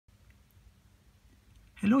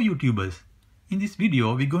Hello YouTubers. In this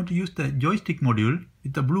video we're going to use the joystick module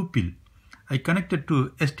with the Blue Pill. I connected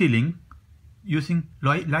to ST-Link using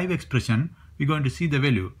live expression. We're going to see the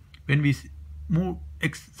value. When we move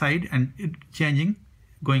X side and it changing,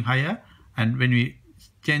 going higher, and when we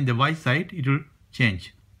change the Y side it will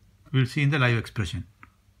change. We'll see in the live expression.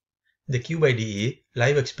 The CubeIDE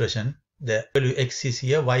live expression, the value X is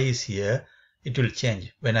here, Y is here, it will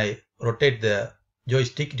change. When I rotate the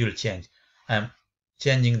joystick it will change. I am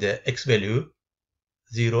changing the X value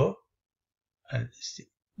 0 and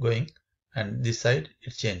going, and this side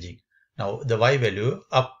it's changing. Now the Y value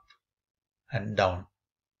up and down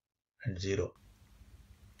and 0.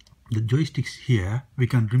 The joysticks here, we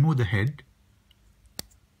can remove the head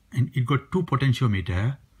and it got two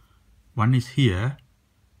potentiometer. One is here,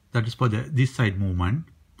 that is for this side movement.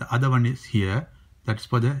 The other one is here, that's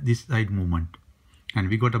for this side movement. And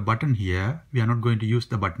we got a button here. We are not going to use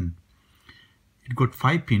the button. It got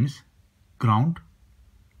 5 pins, ground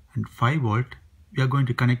and 5 volt. We are going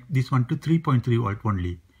to connect this one to 3.3 volt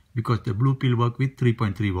only because the Blue Pill work with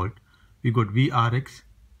 3.3 volt. We got VRX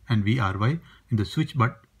and VRY, and the switch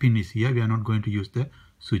pin is here. We are not going to use the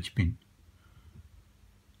switch pin.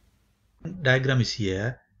 Diagram is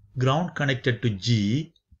here. Ground connected to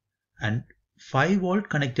G and 5 volt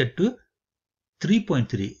connected to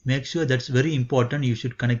 3.3. Make sure that's very important. You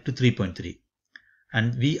should connect to 3.3.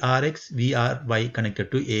 And VRX, VRY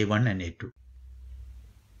connected to A1 and A2.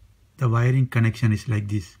 The wiring connection is like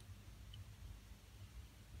this.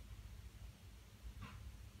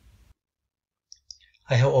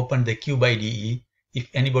 I have opened the CubeIDE. If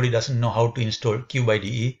anybody doesn't know how to install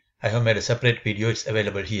CubeIDE, I have made a separate video. It's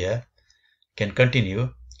available here. Can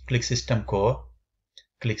continue. Click System Core.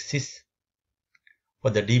 Click Sys. For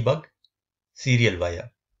the debug, serial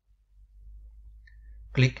wire.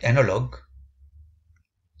 Click Analog.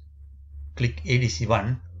 Click ADC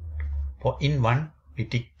 1. For in 1, we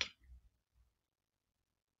tick.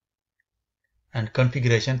 And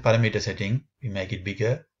configuration parameter setting, we make it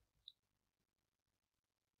bigger.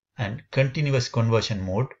 And continuous conversion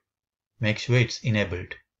mode, make sure it's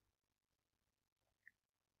enabled.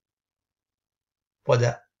 For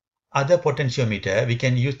the other potentiometer, we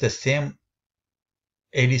can use the same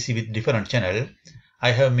ADC with different channel.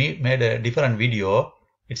 I have made a different video.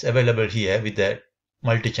 It's available here with the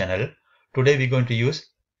multi-channel. Today we're going to use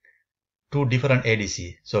two different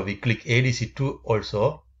ADC. So we click ADC 2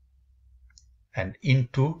 also, and in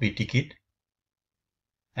 2 we tick it,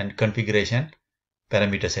 and configuration,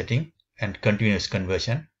 parameter setting, and continuous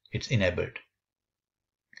conversion, it's enabled.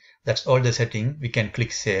 That's all the setting. We can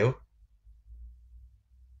click save.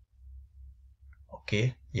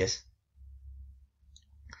 Okay, yes.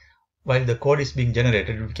 While the code is being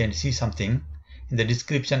generated, we can see something. In the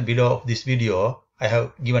description below of this video, I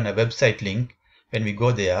have given a website link. When we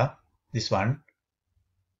go there, this one,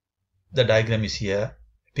 the diagram is here,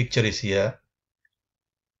 picture is here,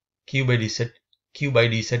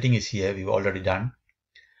 CubeIDE setting is here, we've already done.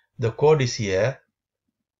 The code is here.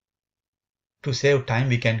 To save time,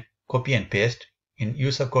 we can copy and paste. In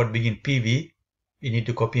user code begin PV, we need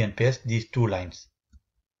to copy and paste these two lines.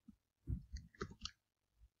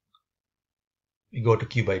 We go to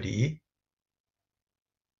CubeIDE.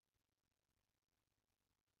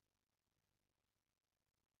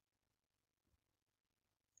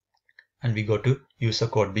 And we go to user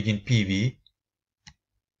code begin PV.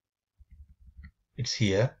 It's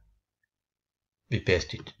here. We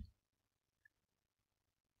paste it.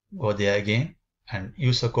 Go there again, and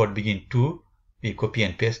user code begin 2. We copy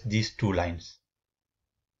and paste these two lines.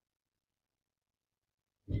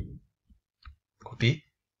 Copy,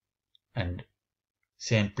 and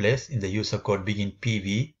same place in the user code begin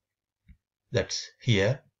PV. That's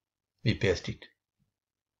here. We paste it.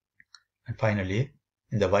 And finally,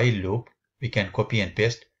 in the while loop, we can copy and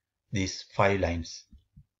paste these 5 lines.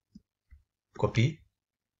 Copy,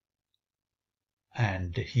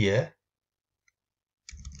 and here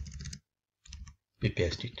we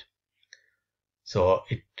paste it. So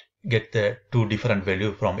it get the two different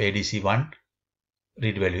value from ADC 1,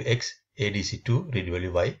 read value X, ADC 2, read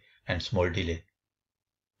value Y, and small delay.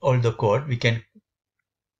 All the code we can,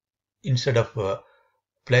 instead of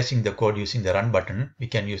flashing the code using the run button, we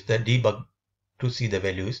can use the debug to see the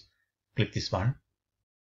values. Click this one.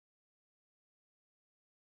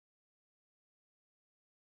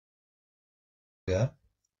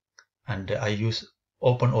 And I use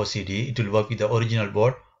OpenOCD. It will work with the original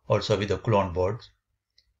board, also with the clone board.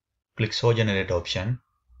 Click Show Generate option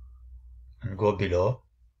and go below,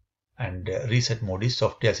 and reset mode is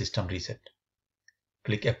software system reset.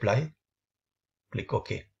 Click Apply. Click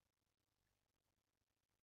OK.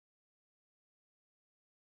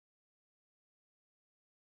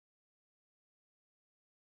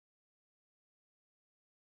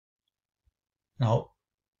 Now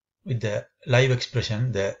with the live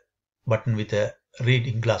expression, the button with the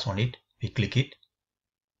reading glass on it, we click it,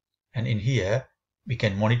 and in here we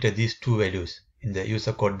can monitor these two values. In the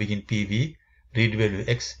user code begin PV, read value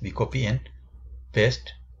X, we copy and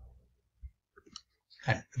paste,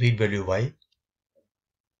 and read value Y,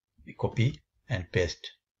 we copy and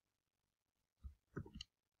paste.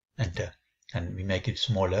 Enter, and we make it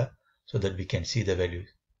smaller so that we can see the values.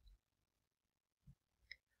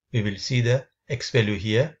 We will see the X value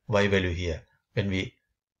here, Y value here. When we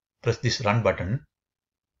press this run button,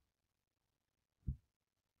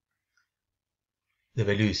 the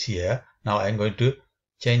value is here. Now I am going to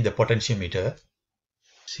change the potentiometer.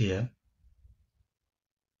 Here,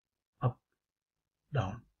 up,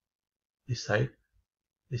 down, this side,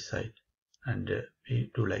 and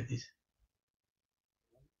we do like this.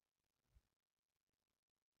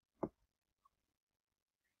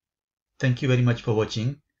 Thank you very much for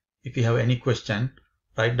watching. If you have any question,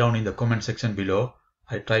 write down in the comment section below.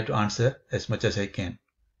 I try to answer as much as I can.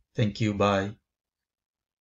 Thank you. Bye.